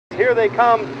here they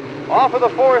come off of the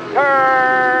fourth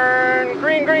turn.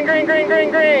 Green, green, green, green, green,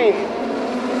 green.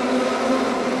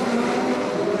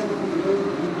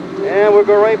 And we'll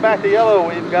go right back to yellow.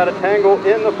 We've got a tangle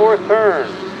in the fourth turn.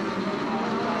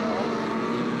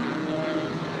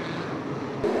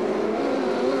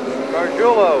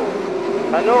 Gargiulo,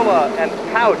 Hanola, and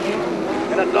Pouch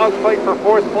in a dogfight for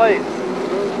fourth place.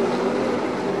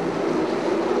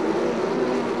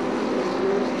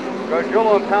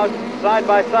 Gargiulo and Pouch side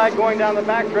by side going down the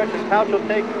backstretch, and Pouch will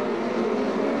take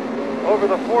over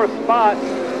the fourth spot.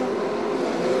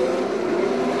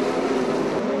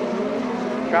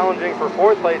 Challenging for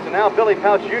fourth place, and now Billy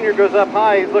Pouch Jr. goes up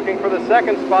high. He's looking for the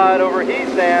second spot over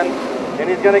Heathstand, and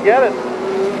he's going to get it.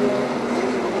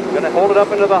 Going to hold it up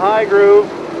into the high groove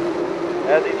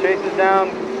as he chases down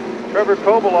Trevor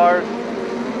Kobolars.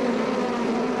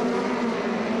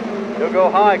 He'll go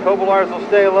high. Kobolars will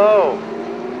stay low.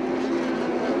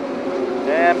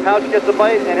 And Pouch gets a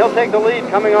bite, and he'll take the lead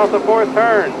coming off the fourth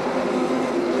turn.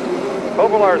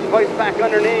 Kobolars fights back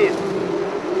underneath.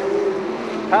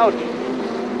 Pouch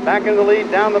back in the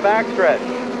lead down the backstretch.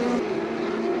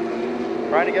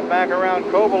 Trying to get back around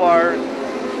Kobolars.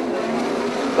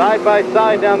 Side by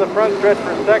side down the front stretch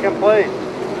for second place.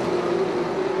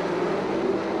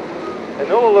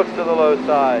 Hanola looks to the low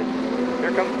side.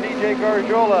 Here comes PJ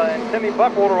Gargiulo, and Timmy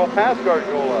Buckwalter will pass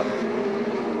Gargiulo.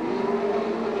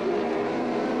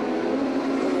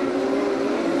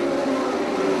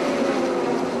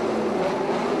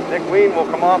 Nick Ween will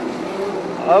come off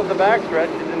of the backstretch.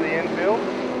 He's in the infield.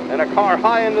 And a car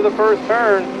high into the first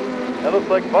turn. That looks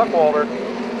like Buckwalter.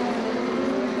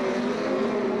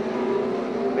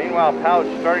 Meanwhile, Pouch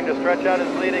starting to stretch out his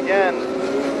lead again.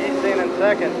 He's staying in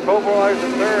second. Kobolars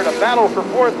in third. A battle for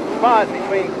fourth spot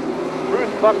between Bruce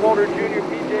Buckwalter Jr.,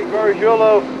 PJ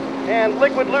Gargiulo, and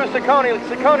Liquid Lou Ciccone.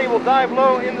 Ciccone will dive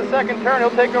low in the second turn.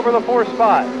 He'll take over the fourth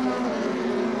spot.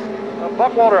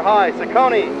 Buckwalter high.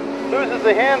 Ciccone loses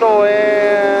the handle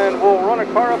and will run a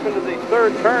car up into the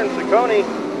third turn. Ciccone,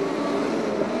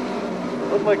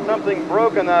 looks like something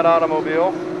broke in that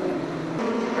automobile.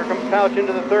 Here comes Pouch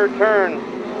into the third turn.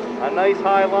 A nice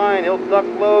high line. He'll duck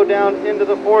low down into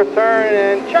the fourth turn,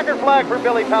 and checkered flag for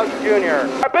Billy Pouch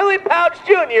Jr. Billy Pouch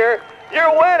Jr.,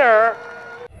 your winner